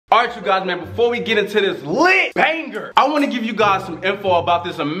Alright you guys, man, before we get into this lit banger, I want to give you guys some info about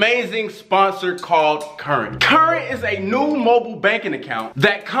this amazing sponsor called Current. Current is a new mobile banking account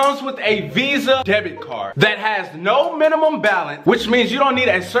that comes with a Visa debit card that has no minimum balance, which means you don't need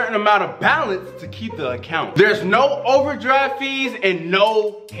a certain amount of balance to keep the account. There's no overdraft fees and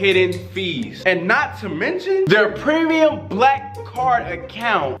no hidden fees. And not to mention, their premium black card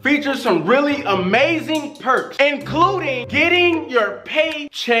account features some really amazing perks, including getting your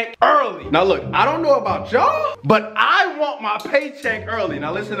paycheck early. Now look, I don't know about y'all, but I want my paycheck early.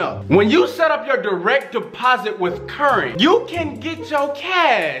 Now listen up. When you set up your direct deposit with Current, you can get your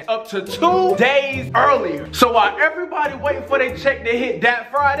cash up to 2 days earlier. So while everybody waiting for their check to hit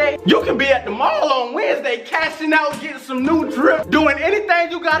that Friday, you can be at the mall on Wednesday cashing out, getting some new drip, doing anything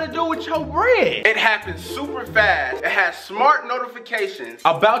you gotta do with your bread. It happens super fast. It has smart notifications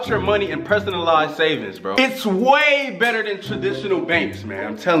about your money and personalized savings, bro. It's way better than traditional banks, man.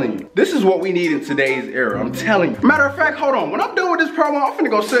 I'm telling you. This is what we need in today's era. I'm telling you. Matter of fact, hold on. When I'm done with this promo, I'm finna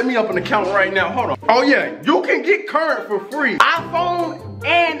go set me up an account right now. Hold on. Oh yeah, you can get Current for free. iPhone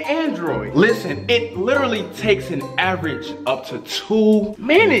and Android. Listen, it literally takes an average up to 2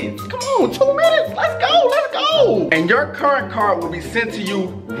 minutes. Come on, 2 minutes. Let's go, let's go. And your Current card will be sent to you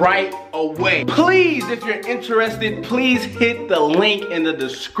right away. Please, if you're interested, please hit the link in the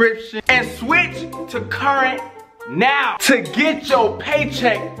description and switch to Current now to get your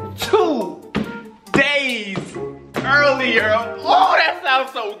paycheck 2 days earlier. Oh, that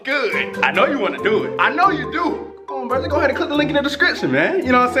sounds so good. I know you want to do it. I know you do. Come on, brother. Go ahead and click the link in the description, man.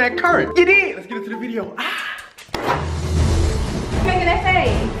 You know what I'm saying? Current. Get in. Let's get into the video. Ah. What can I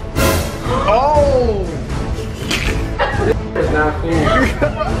say? Oh. It's not cool.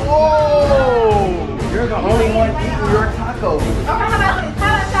 Whoa. You're the only one eating your tacos. Okay, how about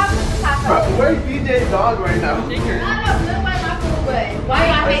tacos? Bro, where's BJ's dog right now? I don't know, nobody my food, but why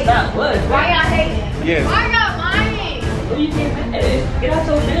y'all hating? Why y'all hating? Yes. Why y'all lying? What are you getting mad at? Get out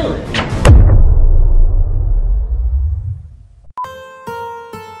your feelings.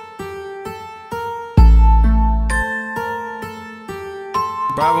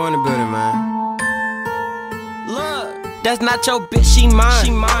 Bravo in the building, man. Look, that's not your bitch, she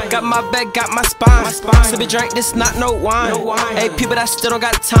mine. Got my back, got my spine. Sip a drink, this not no wine. Hey, people, I still don't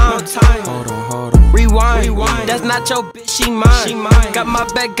got time. Hold on. Rewind. That's not your bitch, she mine. Got my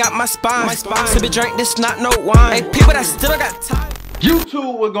back, got my spine. Sip a drink, this not no wine. Hey, people, I still don't got time.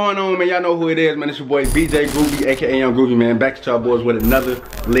 YouTube, what's going on, man? Y'all know who it is, man. It's your boy BJ Groovy, aka Young Groovy, man. Back to y'all boys with another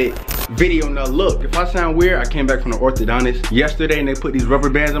lit video. Now look, if I sound weird, I came back from the orthodontist yesterday and they put these rubber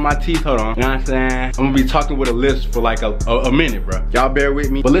bands on my teeth. Hold on, you know what I'm saying? I'm gonna be talking with a list for like a minute, bro. Y'all bear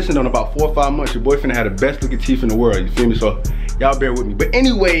with me. But listen, in about 4 or 5 months, your boyfriend had the best looking teeth in the world, you feel me? So y'all bear with me. But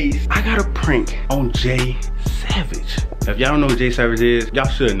anyways, I got a prank on Jaisavage. If y'all don't know who Jaisavage is, y'all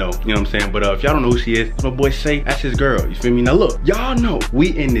should know, you know what I'm saying? But if y'all don't know who she is, my boy Say, that's his girl, you feel me? Now look, y'all know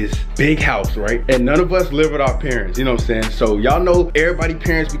we in this big house, right? And none of us live with our parents, you know what I'm saying? So y'all know everybody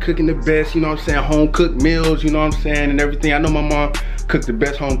parents be cooking the best, you know what I'm saying? Home cooked meals, you know what I'm saying? And everything. I know my mom cooked the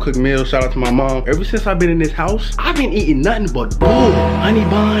best home cooked meals. Shout out to my mom. Ever since I've been in this house, I've been eating nothing but bull. Honey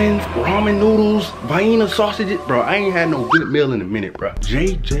buns, ramen noodles, Vienna sausages. Bro, I ain't had no good meal in a minute, bro.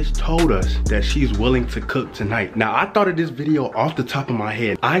 Jay just told us that she's willing to cook tonight. Now, I thought of this video off the top of my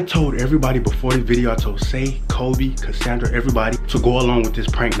head. I told everybody before the video, I told Say, Kobe, Cassandra, everybody to go along with this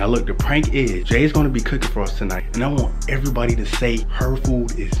prank. Now look, the prank is Jay's gonna be cooking for us tonight. And I want everybody to say her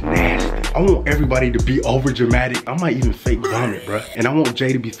food is nasty. I want everybody to be over dramatic. I might even fake vomit, bro. And I want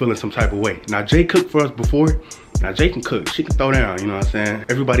Jay to be feeling some type of way. Now Jay cooked for us before. Now Jay can cook, she can throw down, you know what I'm saying?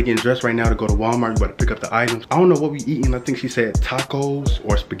 Everybody getting dressed right now to go to Walmart, you about to pick up the items. I don't know what we eating, I think she said tacos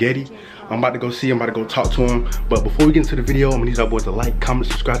or spaghetti. I'm about to go see him, I'm about to go talk to him. But before we get into the video, I'm gonna need y'all boys to like, comment,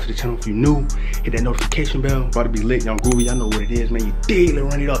 subscribe to the channel if you're new. Hit that notification bell, about to be lit, Young Groovy, y'all know what it is, man. You dig, let's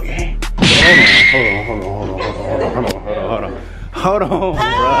run it up, yeah. Hold on, bro.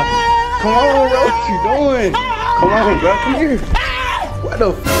 Come on, bro, what you doing? Come on, bro, come here. What the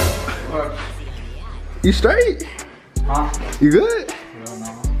f? You straight? Huh? You good? Hell no.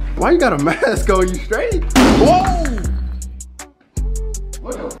 Why you got a mask on? You straight? Whoa!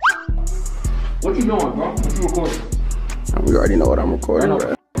 What the? What you doing, bro? What you recording? We already know what I'm recording,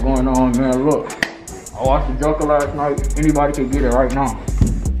 bro. What's going on, man? Look, I watched the Joker last night. Anybody can get it right now.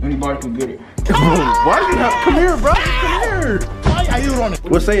 Anybody can get it. Why you not? Come here, bro. Come here. Why are you on it?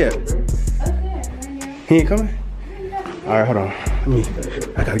 What's Say at? He ain't coming? All right, hold on.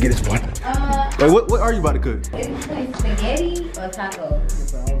 I gotta get this one. Wait, what are you about to cook? It's like spaghetti or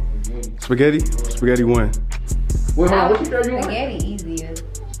tacos? Spaghetti? Spaghetti one. Wait, hold on. What you got you want? Spaghetti easier.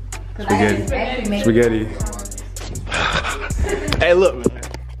 Spaghetti. Spaghetti. Hey, look, man.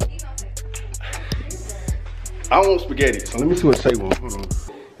 I want spaghetti. So let me see what Say wants. Hold on.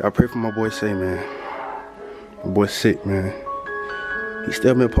 Y'all pray for my boy Say, man. My boy sick, man. He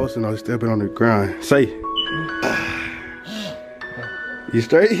still been posting though. He still been on the grind. Say. You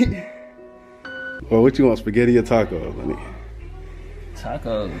straight? Well, what you want, spaghetti or tacos, honey?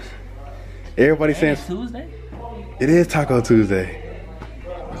 Tacos. Everybody saying it's Tuesday? It is Taco Tuesday.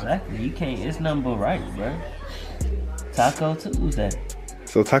 Exactly. You can't, it's nothing but right, bro. Taco Tuesday.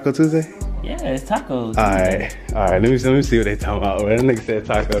 So Taco Tuesday? Yeah, it's tacos. Alright, let me see what they talking about. Man. That nigga said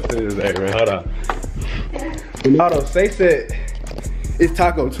Taco Tuesday, man. Hold on. Ronaldo, Say said it's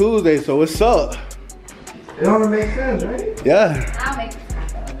Taco Tuesday, so what's up? It don't make sense, right? Yeah. I'll make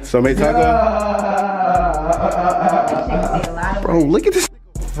tacos. So make taco? Bro, look at this.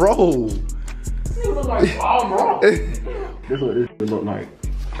 Bro. This look like bomb rock. This is what this look like.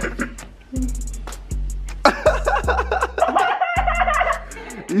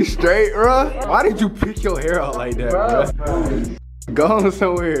 You straight, bro? Why did you pick your hair out like that, bro? Go on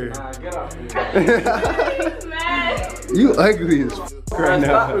somewhere. Nah, get off here. You ugly as right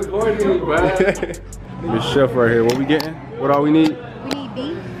now. Stop recording me, bro. This chef right here. What we getting? What all we need? We need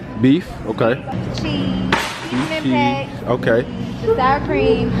beef, Beef. Okay. cheese, seasoning pack, Okay. the sour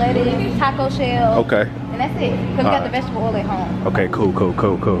cream, lettuce, taco shell. Okay. And that's it. Because we got the vegetable oil at home. Okay. Cool.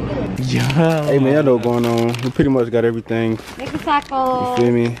 Yeah. Hey man, y'all know what's going on. We pretty much got everything. Make the taco. You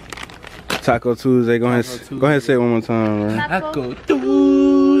feel me? Taco Tuesday. Go ahead and say it one more time, man. Taco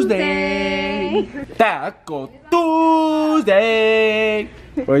Tuesday. Taco Tuesday.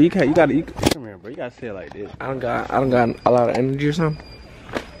 Bro, you gotta come here, bro. You gotta say it like this. I don't got a lot of energy or something.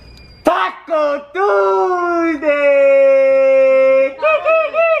 Taco Tuesday. Taco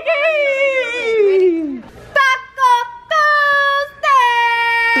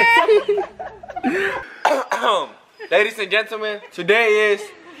Tuesday. Ladies and gentlemen, today is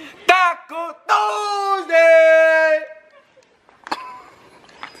Taco Tuesday.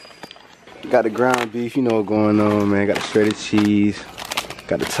 Got the ground beef, you know what's going on, man. Got the shredded cheese.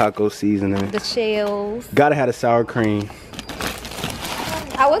 Got the taco seasoning. The shells. Gotta have the sour cream.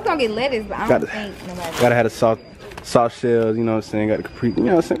 I was gonna get lettuce, but I don't think nobody. Gotta have the soft shells, you know what I'm saying? Got the capri, you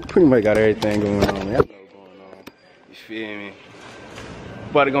know what I'm saying? Pretty much got everything going on, man. That's what's going on. You feel me?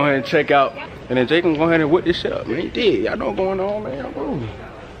 About to go ahead and check out. And then Jake can go ahead and whip this shit up, man. He did. Y'all know what's going on, man. Bro.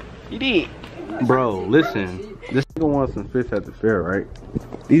 He did. Bro, listen. This nigga wants some fish at the fair, right?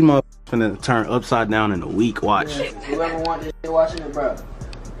 These motherfuckers finna turn upside down in a week. Watch. Whoever want this shit watching it, bro.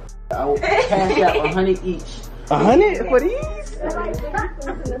 I will cash out 100 each. 100 for these?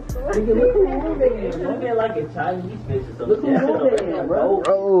 Look at like a Chinese fish or something. Bro.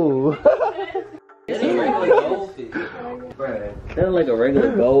 That ain't regular goldfish. That like a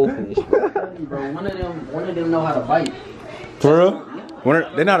regular goldfish, bro. One of them know how to bite. For real?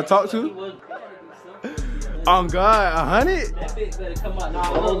 They know how to talk to? Oh God, 100? That bitch better come out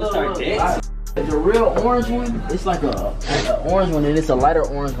now and start dancing. The real orange one, it's like a orange one and it's a lighter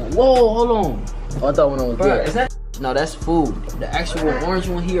orange one. Whoa, hold on. Oh, I thought one was good. Is that? No, that's food. The actual orange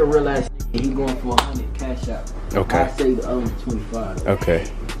one, he a real ass. He going for 100 cash out. Okay. I say the other one 25. Okay.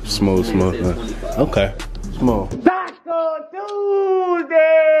 Smooth. Okay. Smooth. Taco Tuesday!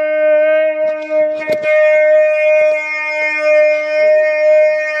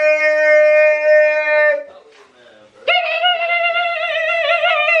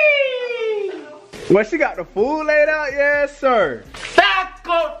 Well, she got the food laid out? Yes, sir.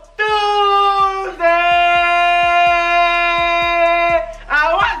 Taco Tuesday!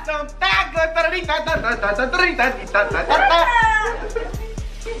 I want some tacos.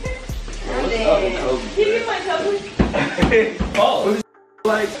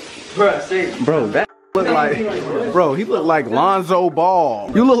 Bro, that look like, bro, he look like Lonzo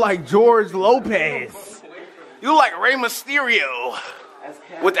Ball. You look like George Lopez. You look like Rey Mysterio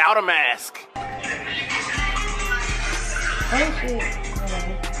without a mask. I feel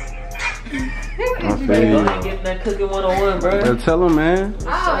you. Get that cooking 101, bro. Tell him, man.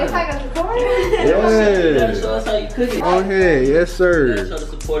 Oh, it's like a tutorial? You gotta Yeah. show us how you cook it. Go ahead, yes, You sir. gotta show the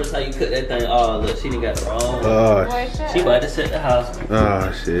supporters how you cook that thing. Oh, look, she done got it wrong. Oh, She about to set the house. shit.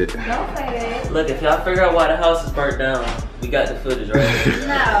 Don't say that. Look, if y'all figure out why the house is burnt down, we got the footage right here.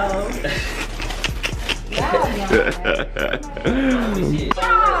 No.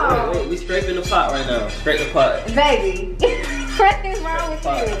 Wait, we scraping the pot right now. Scrape the pot. Baby. What is wrong with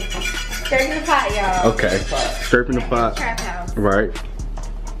you? Scraping the pot, y'all. Okay, scraping the pot. Trap house. Right.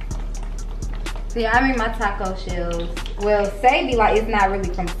 So yeah, I made my taco shells. Well, say be like it's not really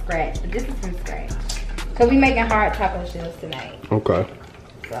from scratch, but this is from scratch. Cause we making hard taco shells tonight. Okay.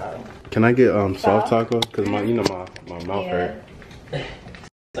 So. Can I get soft tacos? Cause my mouth hurt.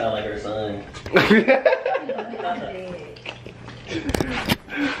 Sound like her son.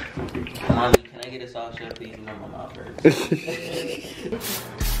 get this all shut for you in my mouth first. Come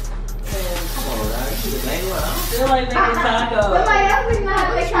on, man. I don't feel like making tacos. Somebody else is not how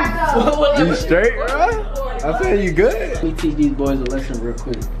to make tacos. You straight, bro? I said you good. Let me teach these boys a lesson real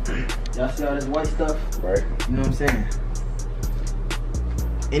quick. Y'all see all this white stuff? Right. You know what I'm saying?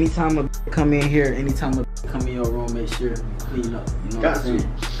 Anytime a come in here, anytime a come in your room, make sure you clean up. You know what I'm saying?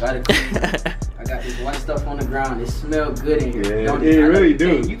 Gotta clean up. I got this white stuff on the ground. It smells good in here. Yeah, it really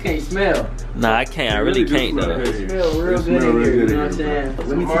do. You can't smell. Nah, I can't. I really can't though. It smells real good in here. You know what I'm saying?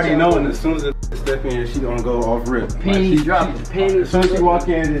 I'm already knowing as soon as it step in, she gonna go off rip. Pennies dropping. Pennies. As soon as she walk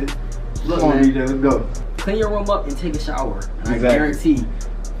in, look, come on, man. DJ, let's go. Clean your room up and take a shower. And Exactly. I guarantee you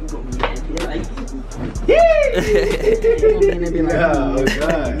gonna be like, yeah. Oh,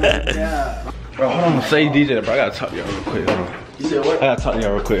 God. Yeah. Bro, hold on. Say DJ, bro. I gotta talk to y'all real quick. Hold on. You said what? I gotta talk to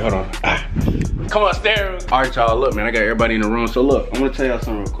y'all real quick. Hold on. Come upstairs. All right, y'all. Look, man. I got everybody in the room. So look, I'm gonna tell y'all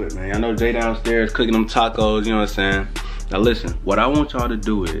something real quick, man. Y'all know Jay downstairs cooking them tacos. You know what I'm saying? Now listen. What I want y'all to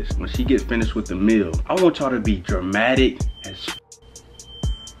do is, when she gets finished with the meal, I want y'all to be dramatic as.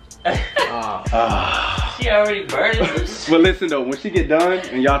 She already burned it. But listen though, when she get done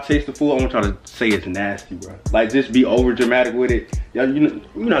and y'all taste the food, I want y'all to say it's nasty, bro. Like just be over dramatic with it. Y'all, you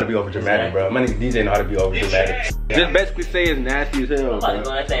know how to be over dramatic, bro. My nigga DJ know how to be over dramatic. Just basically say it's nasty as hell, I'm about to bro.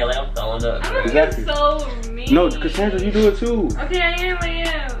 go and say like I'm throwing up. I'm Exactly. so mean. No, Cassandra, you do it too. Okay, I am.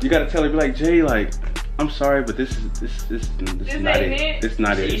 You gotta tell her, be like, Jay, like, I'm sorry, but this is not ain't it. It's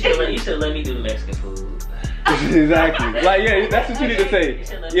not You it. should let me do the Mexican food. Exactly. Like, yeah, that's what you need to say.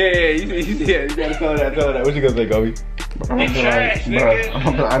 Yeah, you gotta tell her that. What you gonna say, Kobe?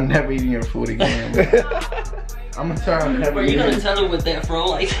 I'm never eating your food again. Bro. I'm gonna try to never Bro, eat you gonna it. tell her with that, bro?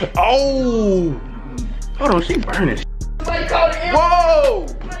 Like, Oh! Hold on, she burning. Somebody called it in. Whoa!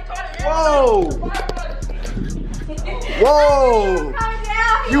 Whoa! Whoa! Calm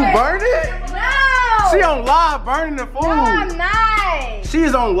down You here. burn it? No. She on live burning the food. No, I'm not. She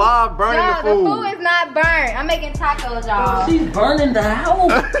is on live burning No, the food. the food is not burnt. I'm making tacos, y'all. she's burning the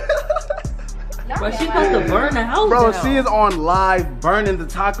house. Bro, she supposed to burn the house Bro, down. she is on live burning the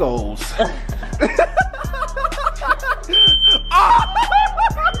tacos.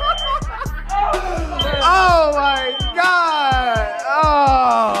 Oh my God!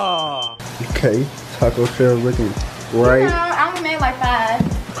 Oh. Okay, taco shell looking right. I only made like 5.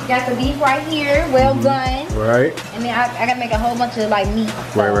 Got the beef right here, well done. Right. And then I gotta make a whole bunch of like meat.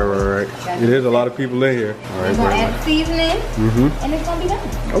 Right. It is a lot of people in here. All right, We're gonna add seasoning, and it's gonna be done.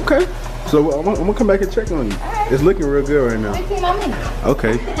 Okay. So I'm gonna come back and check on you. Alright. It's looking real good right now. 15 more minutes.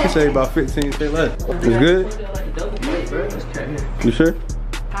 Okay. You say about 15, say less. It's good? You sure?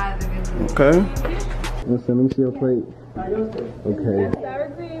 Okay. Listen, let me see your plate. Okay. Sour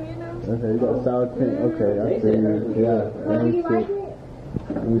cream, you know? Okay, you got sour cream. Okay, I see you. Yeah. Let me see.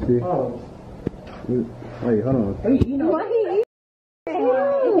 Let me see. Wait, hold on.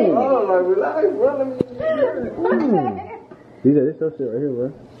 DJ, this your shit right here, bro.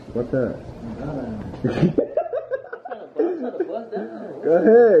 What's that? Go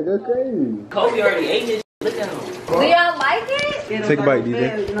ahead, go crazy. Kobe already ate this. Look at him. Do y'all like it? Take a bite,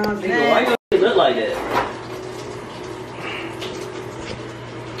 DJ. Why you look like that?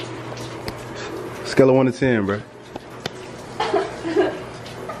 Scale of 1 to 10, bro.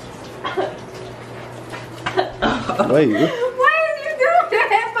 Wait. What is you doing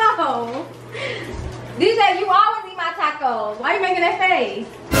that for? DJ, you always eat my tacos. Why you making that face?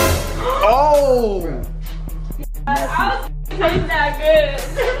 Oh! Tastes not good.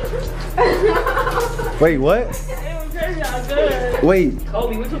 Wait, what? It was taste not good. Wait.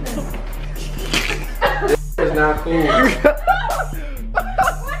 Kobe, what you It's not cool. What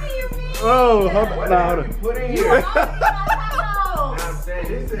do you mean? Oh, hold on. Nah, hold on. Put it You here. always eat my tacos. I'm saying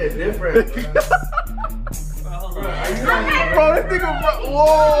this is different. Bro, this nigga, bro.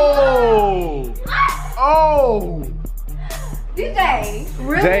 Whoa! Oh! DJ,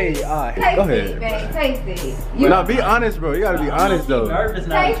 really? Jay, alright, Taste go it, ahead. babe. Taste it. Nah, be honest, bro. You gotta be honest, though. nervous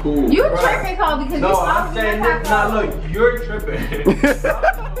not Taste cool. You tripping, Cole, because you No, I'm always eat saying my this. tacos. Nah, look, you're tripping.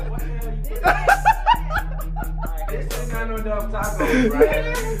 This ain't got no dumb tacos, Here's right?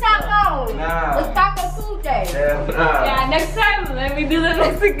 the tacos. Nah. It's Taco Tuesday. Yeah, nah. Yeah, next time, let me do the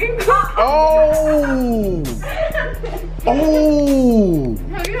Mexican cook. Oh! Oh!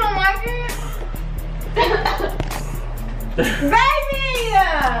 You don't like it? Baby!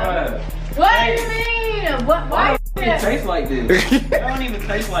 What do you mean? Why? It tastes like this. It don't even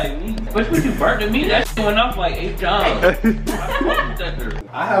taste like meat. But what you burnt to me, that shit went off like 8 times.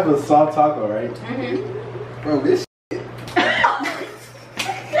 I have a soft taco, right? Bro, this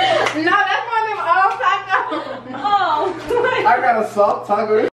No, that's one of them all tacos. Oh, I got a soft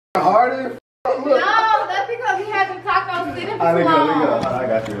taco. This hard as fuck. Look. too long. I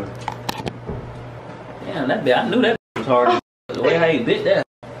got you. Damn, that bitch, I knew that was hard. The way how you bit that.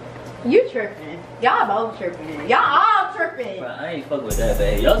 You tripping. Y'all both tripping. Y'all all tripping. Bro, I ain't fuck with that,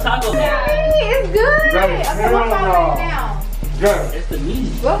 babe. Yo, taco. Hey, it's good. Right, Okay, what's wrong with it now? It's the meat.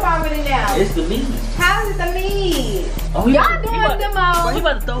 What's wrong with it now? It's the meat. How is it the meat? Oh, Y'all doing the most. Bro, he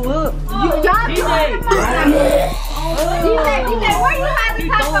about to throw up. Y'all doing the most. DJ, where you have the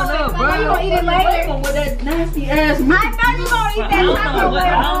taco? Bro, you gonna eat it later? With that nasty ass meat. I know you gonna eat that taco later. I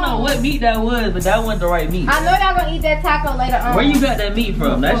don't know what meat that was, but that wasn't the right meat. I know y'all gonna eat that taco later on. Where you got that meat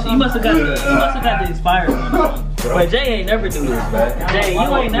from? That you must have got the expired one. But Jay ain't never do this, bro. Jay,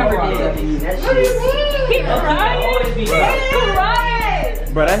 you ain't never did this. What do you mean? Keep crying.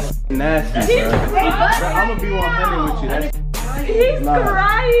 Bro, that's nasty, bro. I'm gonna be 100 with you. That's He's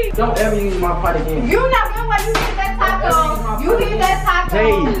crying. Don't ever use my pot again. You not good when you eat that taco. You eat that taco.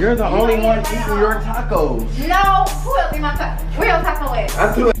 Hey, you're the only one eating your tacos. No, who else eat my taco? Where your taco at?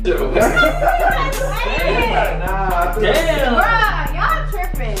 I threw that shit away. Nah, Damn. Bruh, y'all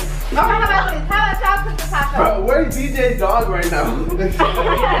tripping. Okay, how about this? How about y'all cook the taco? Bro, where's DJ's dog right now?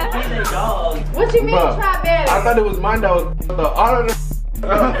 DJ dog. What you mean Bruh, try better? I thought it was mine that was the auto.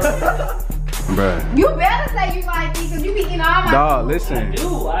 Bruh. You better say you like it because you be eating all my Dog, food. listen.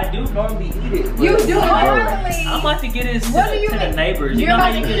 I do normally eat it. You do normally. I'm about to get it to, What do you to the mean? neighbors. You're You know how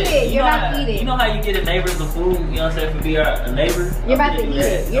about you to get eat it. it. You're about to eat it. You know how you get the neighbors the food. You know what I'm saying? For being a neighbor. You're about to eat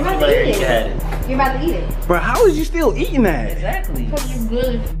it. You're about to eat it. You're about to eat it. Bro, how is you still eating that? Exactly. Because you're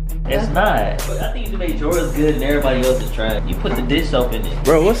good. It's not. But I think you make yours good and everybody else is trash. You put the dish soap in it.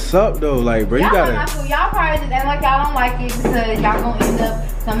 Bro, what's up though? Like, bro, you Y'all gotta. like my food. Y'all probably just act like y'all don't like it because y'all gonna end up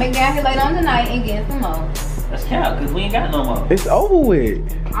coming down here later on tonight and getting some more. That's cap, because we ain't got no more. It's over with.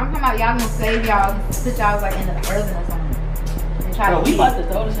 I'm talking about y'all gonna save y'all, put y'all like in the oven or something. And try Bro, to we eat. about to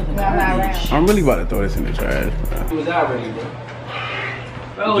throw this in the Well, I'm not garbage. around. I'm really about to throw this in the trash, bro. It was already, bro.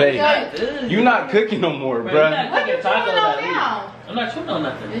 Bro, Jay, it's not good. You not cooking no more, Bro, bro. you're not What you cooking chewing tacos on at least. now? I'm not chewing on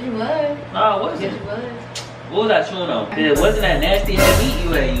nothing. Yes, you was. No, what is Yes, it? you was. What was I chewing on? It wasn't that nasty heavy meat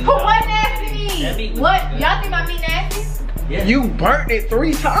you ate. Who what nasty That meat meat? was What? good. Y'all think my meat nasty? Yeah. You burnt it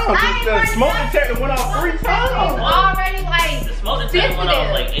 3 times. I The ain't smoke burnt detector went off 3 It's times. already like The smoke detector went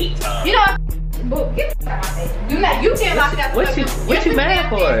off like 8 times. You know what? Boo, get the fuck out my face. Do not. You can't lock that. What you mad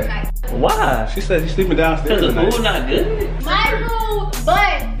for? Why? She said she's sleeping downstairs Because the tonight. food not good? My food,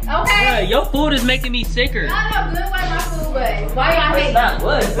 but okay. Bruh, your food is making me sicker. Y'all know good what my food, but why y'all It's hating? not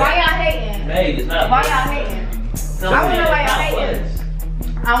what? Why y'all hating? Babe, it's not Why what. y'all hating? Tell I wanna me know why it's y'all not hating. what.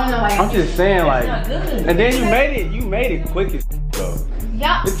 I don't know why y'all I'm just saying, like, It's not good. and then you made it quick as though.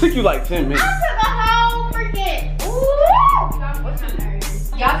 Y'all. It took you like 10 minutes. I took a whole freaking. Ooh. What's my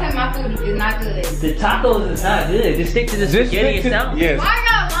nerves? Y'all said my food is not good. The tacos is not good. Just stick to the spaghetti and salmon. Yes. Why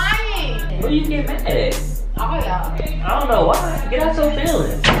y'all lying? What do you get mad at? All y'all. I don't know why. Get out your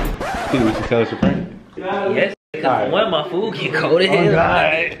feelings. You want to tell us a prank? Yes, because when my food get cold in here.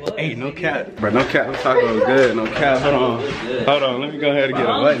 Hey, no cap. Bro, no cap. This taco is good. No cap. Hold on. Hold on. Let me go ahead and get a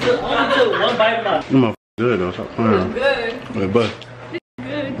I button. only took one bite of my Them motherfuckers good though. Stop playing. Good. Wait, but.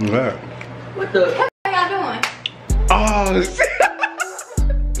 Good. What the? What y'all doing? Oh, shit.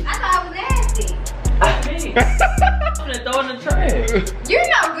 I thought I was nasty. I mean, I'm gonna throw it in the trash. You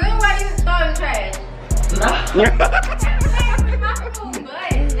know good why you throw in the trash. My food,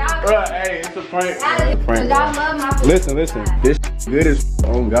 but y'all. Bro, hey, it's a prank. It's a prank, Y'all bro. love my food. Listen. This good as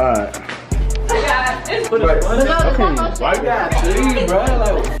oh God. Put a sponge Okay, why you got See, bro,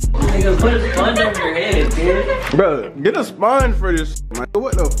 like, nigga, put a sponge on your head, kid. Bro, get a sponge for this. Man,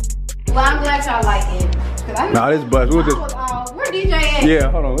 what the? Well, I'm glad y'all like it. 'Cause I Nah, this buzz. What was this? Where DJ at? Yeah,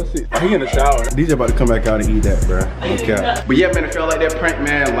 hold on, let's see. Oh, he in the shower. DJ about to come back out and eat that, bro. Okay. But yeah, man, if y'all like that prank,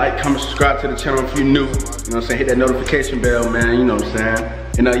 man, like, comment, subscribe to the channel if you're new. You know what I'm saying? Hit that notification bell, man, you know what I'm saying?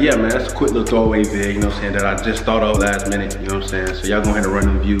 And yeah, man, that's a quick little throwaway vid, you know what I'm saying, that I just thought of last minute, you know what I'm saying? So y'all go ahead and run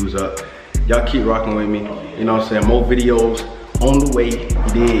them views up. Y'all keep rocking with me, you know what I'm saying? More videos on the way, you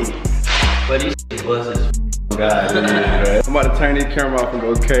dig? But these shit buses. God, man. I'm about to turn this camera off and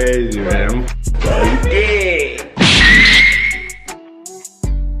go crazy, man. Yeah.